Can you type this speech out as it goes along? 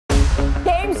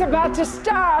Game's about to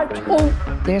start.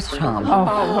 Oh, There's Tom.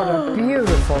 oh, what a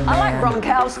beautiful man. I like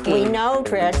Gronkowski. We know,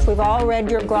 Trish. We've all read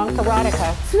your Gronk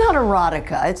erotica. It's not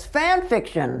erotica. It's fan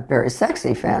fiction. Very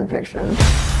sexy fan fiction.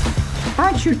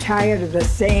 Aren't you tired of the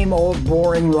same old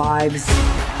boring lives?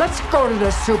 Let's go to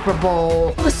the Super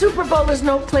Bowl. The Super Bowl is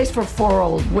no place for 4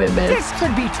 old women. This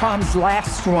could be Tom's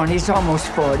last one. He's almost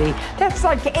 40. That's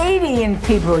like 80 in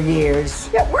people years.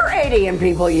 Yeah, we're 80 in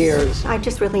people years. I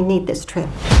just really need this trip.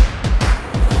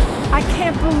 I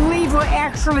can't believe we're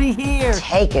actually here.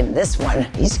 Taking this one.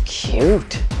 He's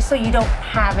cute. So you don't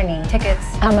have any tickets?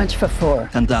 How much for 4?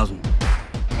 10,000.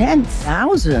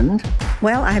 10,000?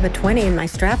 Well, I have a 20 in my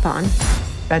strap-on.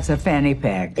 That's a fanny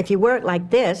pack. If you wear it like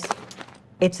this,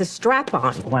 it's a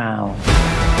strap-on. Wow.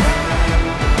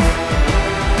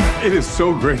 It is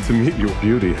so great to meet you.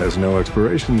 Beauty has no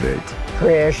expiration date.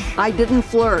 Trish, I didn't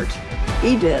flirt.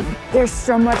 He did. there's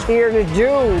so much here to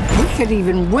do. We could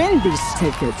even win these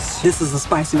tickets. This is a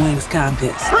spicy wings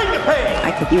contest.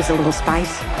 I could use a little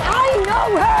spice. I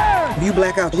know her! If you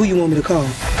black out, who you want me to call?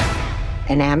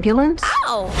 An ambulance?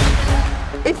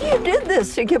 If you did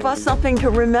this to give us something to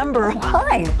remember,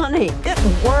 why? Honey,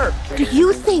 it worked. Do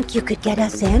you think you could get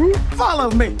us in?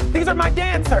 Follow me. These are my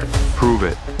dancers. Prove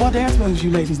it. What dance moves you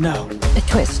ladies know? A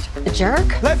twist. The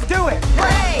jerk? Let's do it.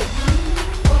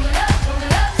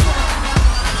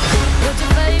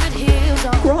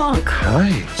 Gronk. Hi.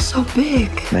 So big.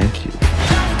 Thank you.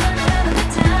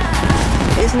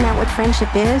 Isn't that what friendship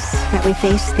is? That we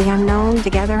face the unknown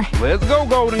together? Let's go,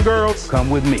 Golden Girls. Come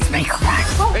with me. Make a crack.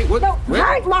 Hey, what? No, Wait,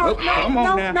 hurry, Mom. look, come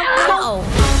on now. No.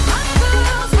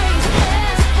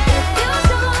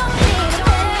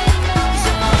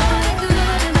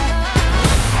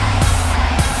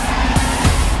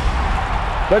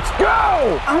 Let's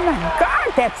go! Oh my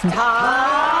God, that's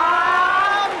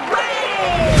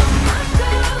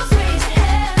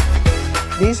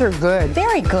These are good.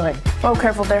 Very good. Oh,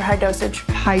 careful, they're high dosage.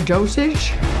 High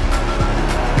dosage?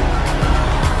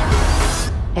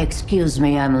 Excuse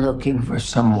me, I'm looking for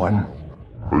someone.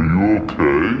 Are you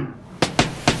okay?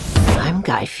 I'm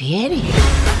Guy Fieri.